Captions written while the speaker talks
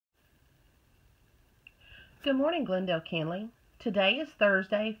Good morning, Glendale Kenley. Today is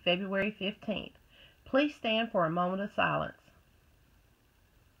Thursday, February 15th. Please stand for a moment of silence.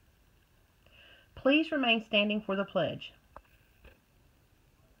 Please remain standing for the pledge.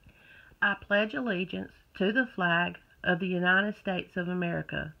 I pledge allegiance to the flag of the United States of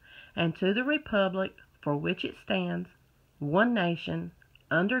America and to the republic for which it stands, one nation,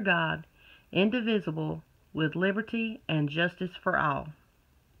 under God, indivisible, with liberty and justice for all.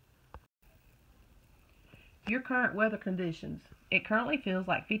 Your current weather conditions. It currently feels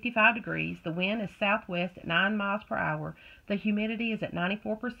like 55 degrees. The wind is southwest at 9 miles per hour. The humidity is at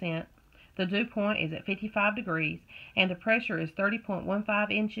 94%. The dew point is at 55 degrees. And the pressure is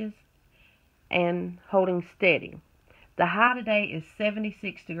 30.15 inches and holding steady. The high today is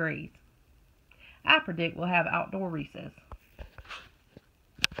 76 degrees. I predict we'll have outdoor recess.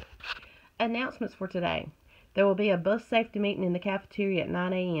 Announcements for today. There will be a bus safety meeting in the cafeteria at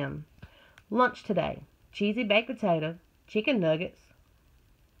 9 a.m. Lunch today. Cheesy baked potato, chicken nuggets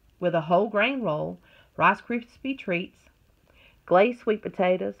with a whole grain roll, Rice Krispie treats, glazed sweet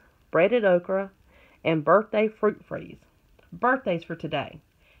potatoes, breaded okra, and birthday fruit freeze. Birthdays for today: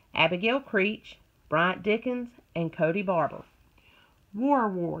 Abigail Creech, Bryant Dickens, and Cody Barber. War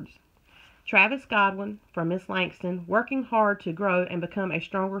Awards. Travis Godwin from Miss Langston, working hard to grow and become a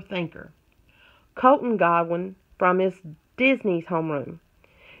stronger thinker. Colton Godwin from Miss Disney's homeroom.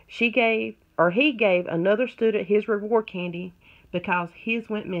 He gave another student his reward candy because his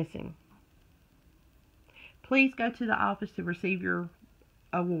went missing. Please go to the office to receive your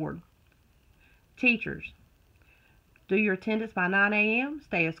award. Teachers, do your attendance by 9 a.m.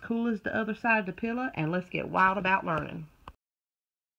 Stay as cool as the other side of the pillow, and let's get wild about learning.